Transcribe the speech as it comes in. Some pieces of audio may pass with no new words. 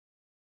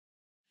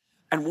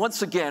And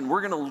once again, we're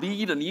going to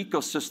lead an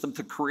ecosystem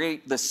to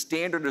create the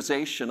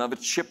standardization of a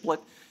chiplet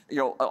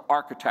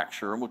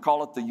architecture, and we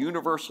call it the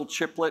Universal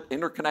Chiplet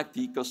Interconnect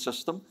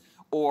Ecosystem,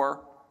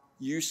 or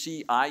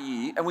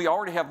UCIe. And we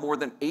already have more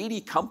than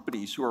 80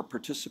 companies who are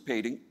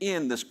participating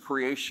in this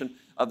creation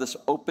of this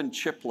open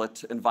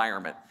chiplet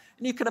environment.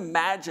 And you can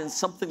imagine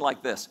something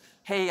like this.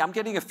 Hey, I'm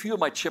getting a few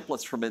of my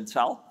chiplets from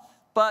Intel,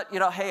 but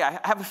hey, I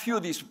have a few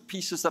of these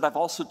pieces that I've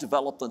also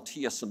developed on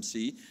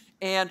TSMC.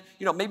 And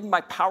maybe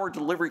my power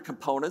delivery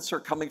components are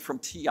coming from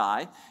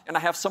TI, and I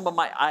have some of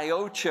my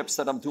I/O chips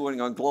that I'm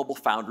doing on global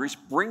foundries.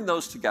 Bring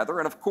those together,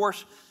 and of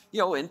course,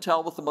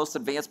 Intel with the most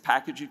advanced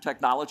packaging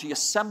technology,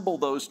 assemble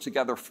those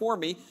together for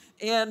me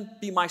and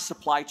be my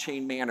supply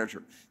chain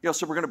manager.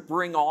 So we're going to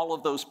bring all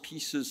of those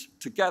pieces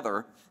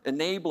together,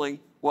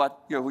 enabling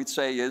what we'd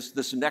say is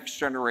this next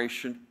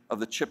generation of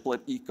the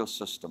chiplet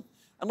ecosystem.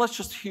 And let's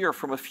just hear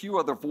from a few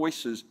other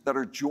voices that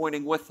are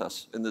joining with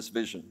us in this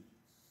vision.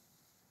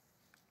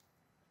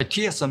 At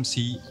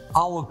TSMC,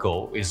 our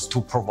goal is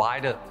to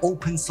provide an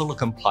open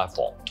silicon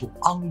platform to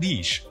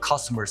unleash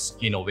customers'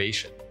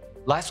 innovation.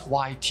 That's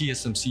why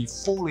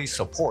TSMC fully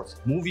supports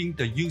moving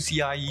the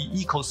UCIe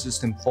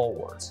ecosystem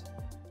forward.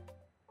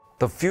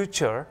 The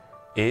future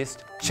is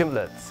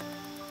chiplets.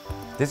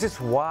 This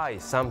is why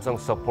Samsung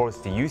supports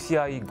the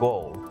UCIe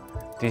goal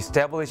to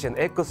establish an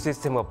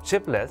ecosystem of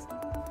chiplets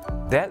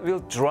that will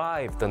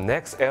drive the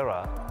next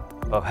era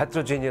of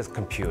heterogeneous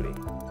computing.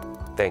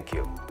 Thank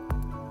you.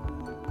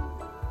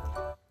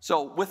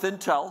 So with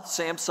Intel,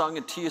 Samsung,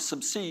 and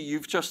TSMC,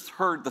 you've just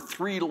heard the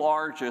three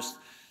largest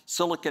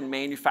silicon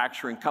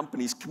manufacturing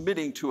companies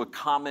committing to a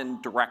common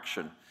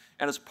direction.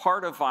 And as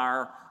part of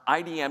our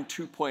IDM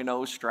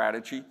 2.0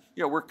 strategy,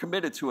 we're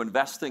committed to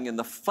investing in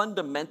the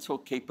fundamental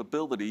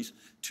capabilities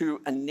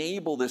to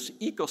enable this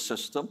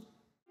ecosystem